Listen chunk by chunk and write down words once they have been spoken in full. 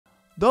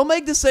Don't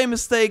make the same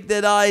mistake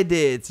that I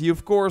did. You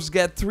of course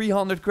get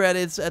 300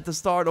 credits at the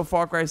start of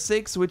Far Cry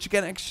 6, which you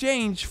can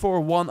exchange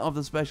for one of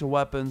the special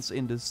weapons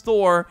in the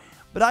store.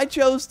 But I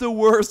chose the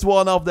worst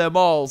one of them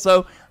all.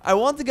 So I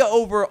want to go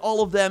over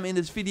all of them in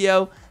this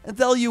video and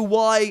tell you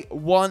why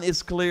one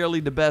is clearly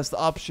the best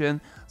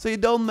option, so you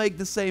don't make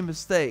the same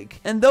mistake.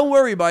 And don't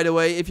worry, by the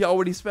way, if you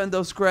already spent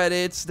those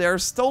credits,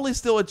 there's totally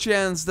still a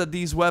chance that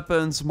these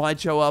weapons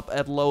might show up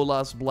at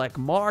Lola's black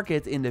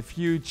market in the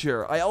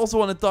future. I also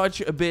want to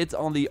touch a bit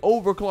on the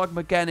overclock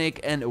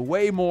mechanic and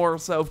way more.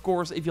 So of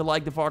course, if you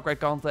like the Far Cry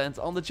content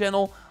on the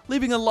channel,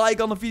 leaving a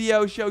like on the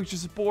video shows your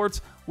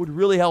support would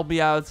really help me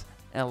out.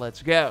 And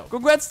let's go.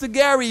 Congrats to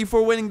Gary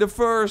for winning the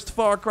first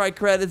Far Cry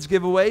credits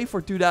giveaway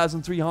for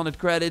 2,300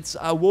 credits.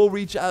 I will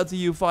reach out to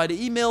you via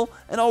the email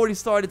and already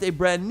started a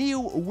brand new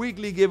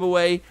weekly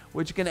giveaway,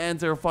 which you can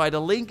enter via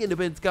the link in the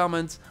pinned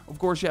comment. Of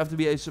course, you have to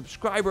be a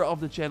subscriber of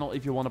the channel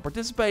if you want to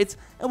participate,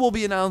 and we'll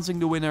be announcing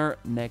the winner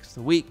next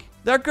week.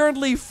 There are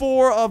currently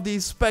 4 of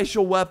these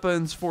special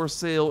weapons for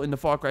sale in the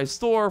Far Cry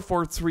store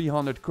for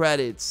 300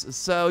 credits.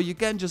 So you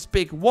can just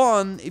pick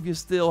one if you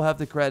still have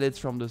the credits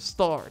from the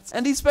start.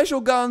 And these special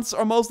guns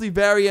are mostly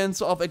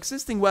variants of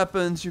existing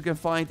weapons you can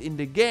find in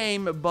the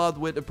game, but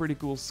with a pretty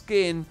cool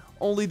skin.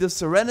 Only the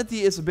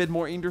Serenity is a bit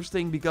more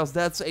interesting because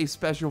that's a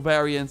special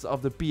variant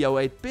of the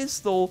P08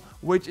 pistol,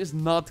 which is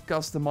not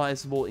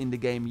customizable in the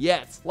game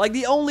yet. Like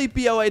the only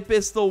P08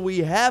 pistol we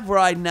have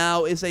right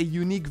now is a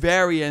unique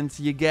variant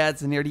you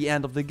get near the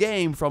end of the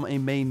game from a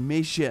main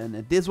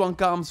mission. This one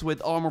comes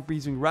with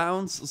armor-piercing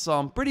rounds,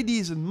 some pretty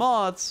decent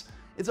mods.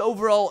 It's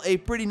overall a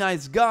pretty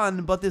nice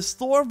gun, but this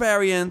store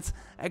variant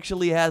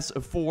actually has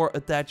 4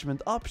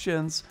 attachment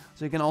options.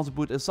 So you can also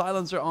put a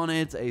silencer on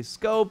it, a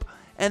scope,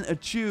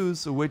 and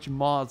choose which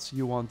mods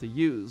you want to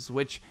use,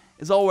 which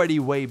is already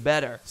way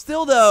better.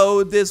 Still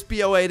though, this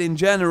P08 in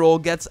general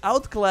gets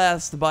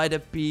outclassed by the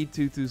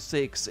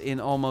P226 in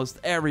almost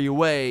every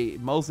way.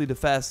 Mostly the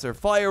faster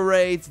fire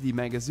rate, the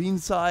magazine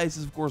size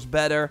is of course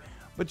better,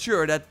 but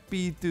sure, that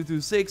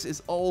P226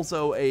 is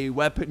also a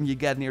weapon you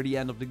get near the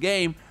end of the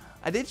game.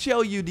 I did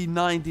show you the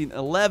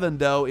 1911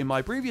 though in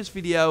my previous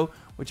video,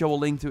 which I will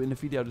link to in the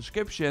video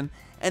description.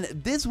 And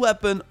this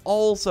weapon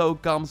also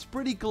comes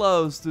pretty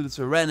close to the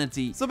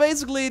Serenity. So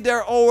basically, there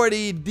are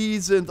already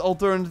decent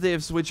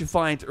alternatives which you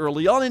find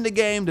early on in the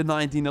game, the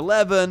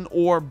 1911,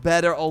 or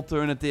better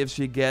alternatives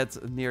you get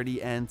near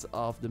the end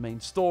of the main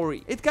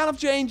story. It kind of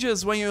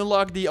changes when you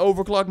unlock the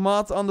overclock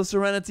mod on the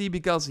Serenity,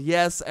 because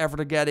yes,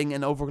 after getting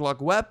an overclock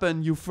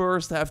weapon, you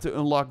first have to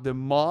unlock the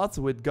mod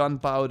with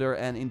gunpowder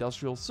and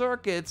industrial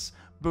circuits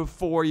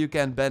before you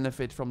can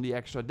benefit from the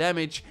extra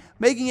damage,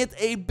 making it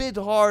a bit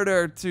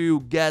harder to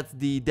get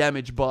the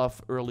damage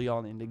buff early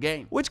on in the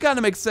game. Which kind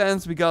of makes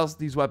sense because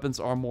these weapons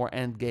are more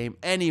endgame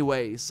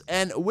anyways.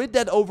 And with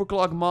that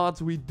overclock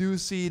mod, we do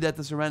see that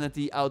the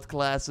Serenity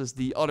outclasses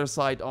the other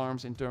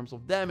sidearms in terms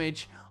of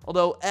damage.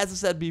 Although, as I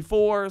said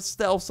before,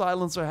 stealth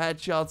silencer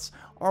headshots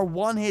are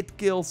one-hit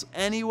kills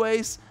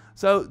anyways.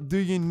 So, do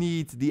you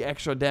need the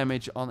extra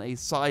damage on a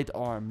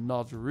sidearm?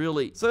 Not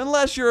really. So,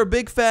 unless you're a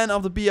big fan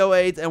of the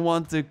P08 and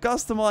want to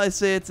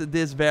customize it,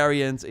 this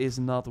variant is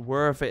not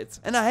worth it.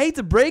 And I hate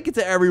to break it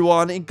to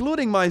everyone,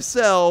 including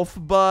myself,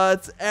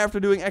 but after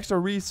doing extra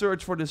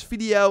research for this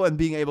video and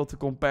being able to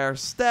compare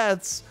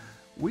stats,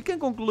 we can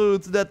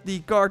conclude that the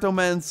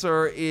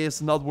Cartomancer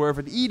is not worth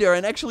it either,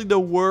 and actually the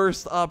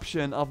worst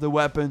option of the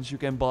weapons you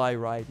can buy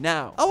right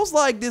now. I was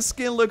like, this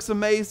skin looks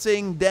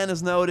amazing.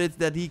 Dennis noted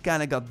that he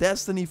kind of got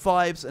Destiny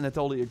vibes, and I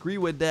totally agree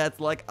with that.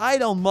 Like, I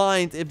don't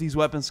mind if these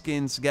weapon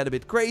skins get a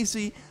bit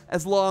crazy,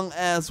 as long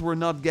as we're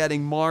not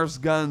getting Mars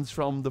guns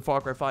from the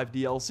Far Cry 5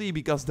 DLC,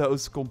 because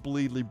those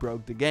completely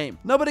broke the game.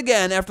 No, but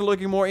again, after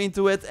looking more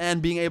into it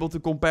and being able to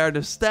compare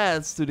the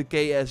stats to the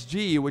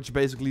KSG, which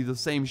basically the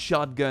same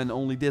shotgun,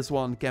 only this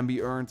one can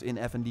be earned in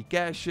F&D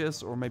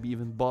caches or maybe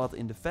even bought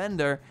in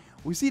Defender,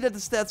 we see that the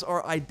stats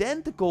are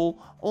identical,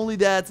 only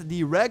that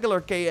the regular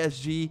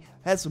KSG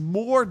has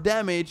more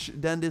damage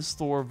than this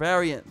store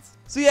variant.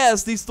 So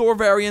yes, the store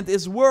variant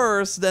is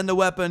worse than the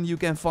weapon you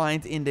can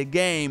find in the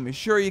game.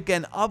 Sure, you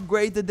can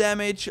upgrade the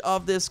damage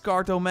of this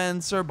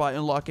Cartomancer by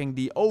unlocking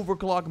the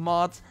overclock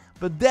mod,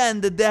 but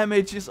then the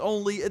damage is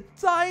only a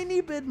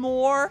tiny bit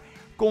more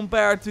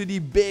compared to the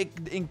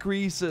big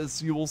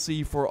increases you will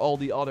see for all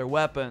the other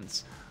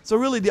weapons. So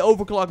really, the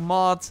overclock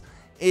mod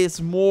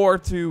is more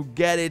to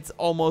get it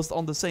almost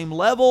on the same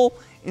level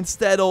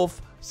instead of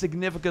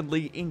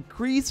significantly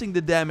increasing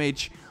the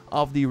damage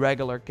of the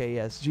regular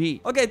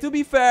KSG. Okay, to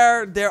be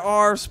fair, there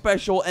are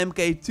special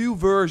MK2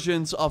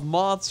 versions of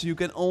mods you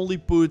can only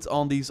put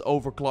on these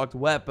overclocked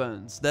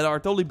weapons that are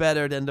totally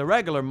better than the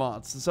regular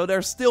mods. So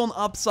there's still an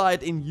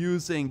upside in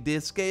using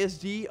this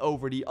KSG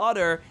over the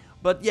other.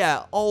 But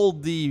yeah, all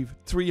the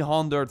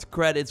 300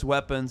 credits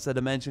weapons that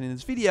I mentioned in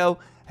this video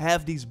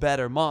have these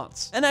better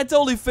mods. And I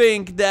totally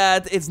think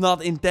that it's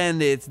not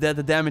intended that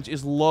the damage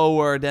is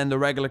lower than the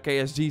regular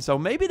KSG, so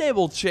maybe they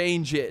will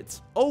change it.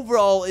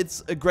 Overall,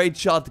 it's a great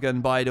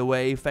shotgun, by the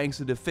way, thanks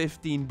to the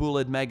 15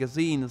 bullet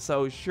magazine.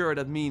 So sure,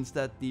 that means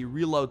that the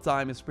reload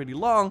time is pretty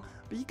long,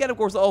 but you can of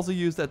course also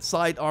use that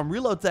sidearm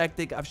reload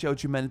tactic I've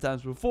showed you many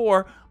times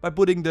before by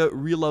putting the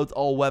reload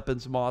all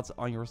weapons mod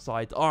on your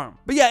sidearm.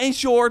 But yeah, in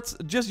short,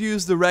 just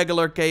use the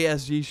regular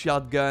KSG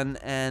shotgun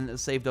and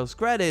save those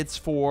credits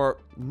for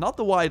not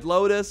the White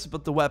Lotus,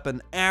 but the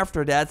weapon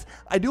after that.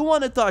 I do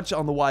want to touch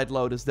on the White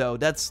Lotus though.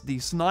 That's the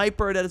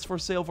sniper that is for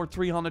sale for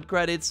 300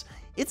 credits.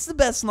 It's the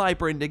best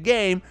sniper in the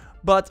game,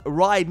 but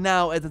right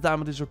now at the time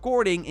of this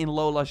recording in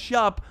Lola's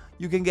shop,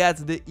 you can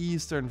get the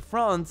Eastern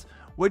Front,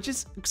 which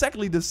is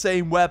exactly the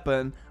same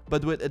weapon,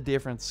 but with a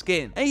different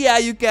skin. And yeah,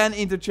 you can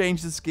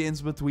interchange the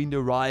skins between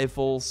the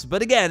rifles,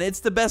 but again, it's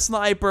the best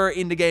sniper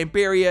in the game,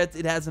 period.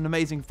 It has an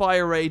amazing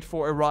fire rate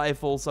for a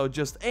rifle, so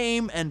just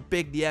aim and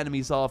pick the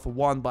enemies off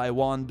one by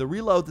one. The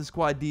reload is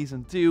quite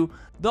decent too.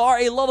 There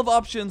are a lot of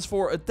options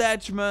for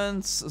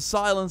attachments,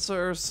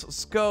 silencers,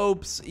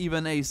 scopes,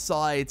 even a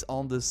sight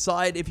on the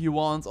side if you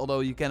want, although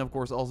you can of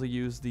course also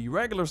use the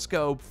regular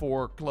scope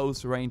for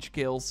close range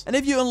kills. And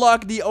if you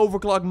unlock the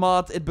overclock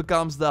mod, it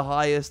becomes the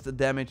highest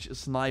damage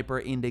sniper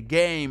in the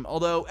game,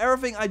 although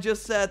everything I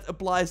just said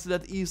applies to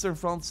that Eastern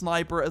Front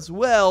sniper as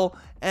well,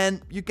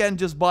 and you can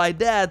just buy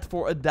that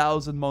for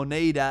 1000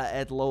 moneda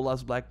at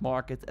Lola's black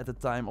market at the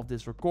time of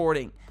this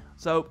recording.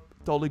 So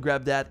totally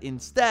grab that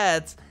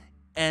instead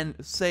and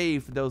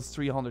save those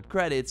 300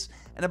 credits.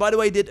 And I, by the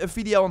way, did a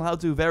video on how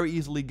to very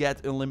easily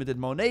get unlimited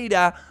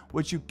moneda,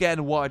 which you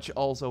can watch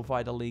also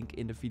via the link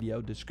in the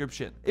video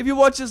description. If you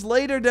watch this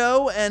later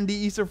though, and the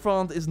Eastern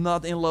Front is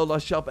not in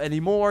Lola's shop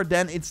anymore,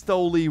 then it's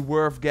totally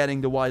worth getting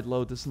the White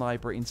Lotus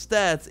sniper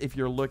instead if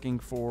you're looking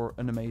for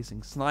an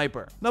amazing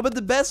sniper. Now, but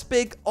the best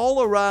pick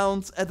all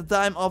around at the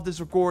time of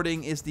this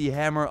recording is the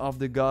Hammer of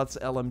the Gods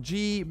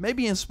LMG,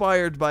 maybe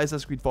inspired by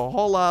Assassin's Creed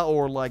Valhalla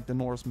or like the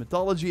Norse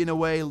mythology in a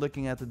way,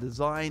 looking at the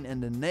design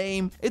and the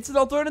name. It's an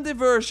alternative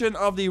version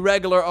of the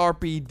regular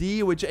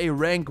RPD, which is a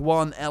rank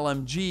 1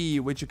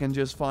 LMG, which you can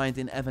just find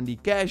in F&D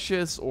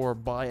caches or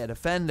buy at a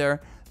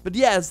vendor. But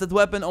yes, that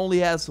weapon only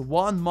has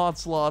one mod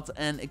slot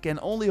and it can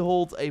only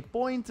hold a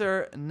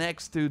pointer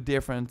next to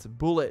different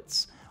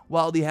bullets.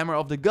 While the Hammer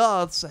of the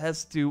Gods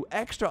has 2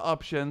 extra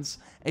options,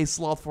 a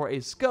slot for a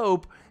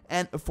scope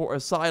and for a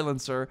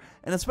silencer,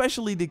 and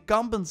especially the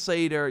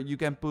compensator you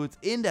can put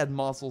in that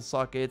muzzle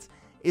socket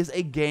is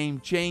a game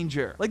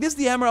changer. Like this,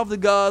 the Hammer of the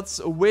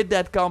Gods with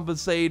that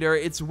compensator,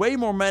 it's way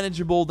more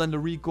manageable than the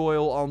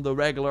recoil on the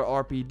regular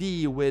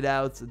RPD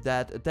without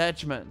that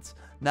attachment.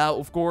 Now,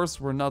 of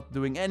course, we're not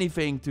doing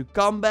anything to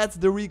combat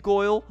the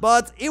recoil,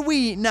 but if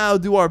we now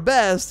do our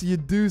best, you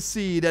do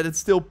see that it's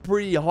still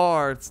pretty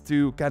hard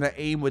to kind of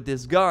aim with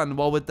this gun,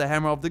 while with the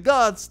Hammer of the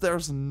Gods,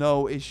 there's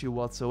no issue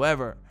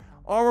whatsoever.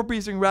 Armor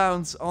piercing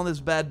rounds on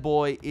this bad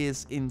boy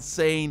is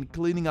insane,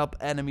 cleaning up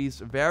enemies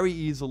very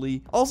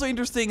easily. Also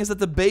interesting is that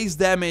the base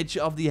damage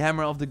of the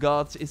Hammer of the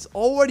Gods is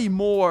already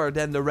more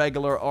than the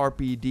regular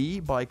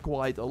RPD by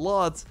quite a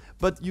lot,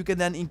 but you can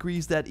then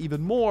increase that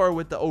even more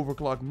with the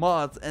overclock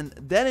mod, and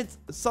then it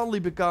suddenly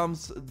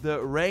becomes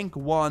the rank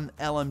 1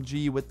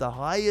 LMG with the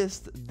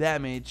highest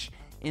damage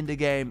in the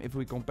game if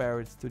we compare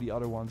it to the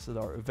other ones that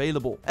are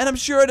available. And I'm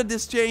sure that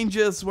this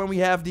changes when we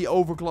have the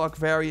overclock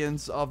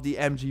variants of the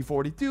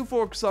MG42,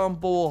 for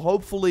example.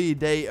 Hopefully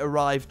they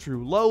arrive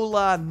through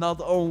Lola,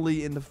 not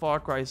only in the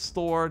Farcry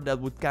store. That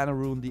would kind of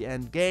ruin the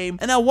end game.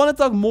 And I want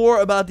to talk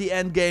more about the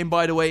end game,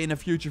 by the way, in a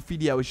future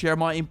video. Share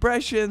my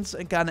impressions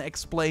and kind of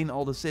explain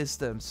all the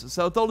systems.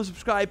 So totally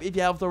subscribe if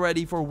you haven't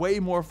already for way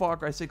more Far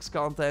Cry 6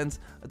 content.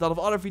 A ton of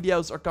other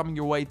videos are coming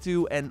your way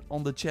too, and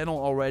on the channel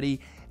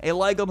already. A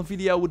like on the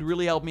video would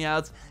really help me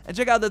out. And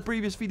check out that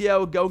previous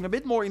video going a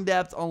bit more in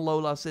depth on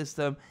Lola's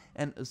system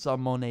and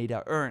some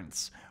moneda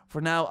earns. For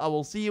now, I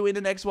will see you in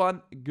the next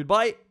one.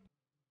 Goodbye.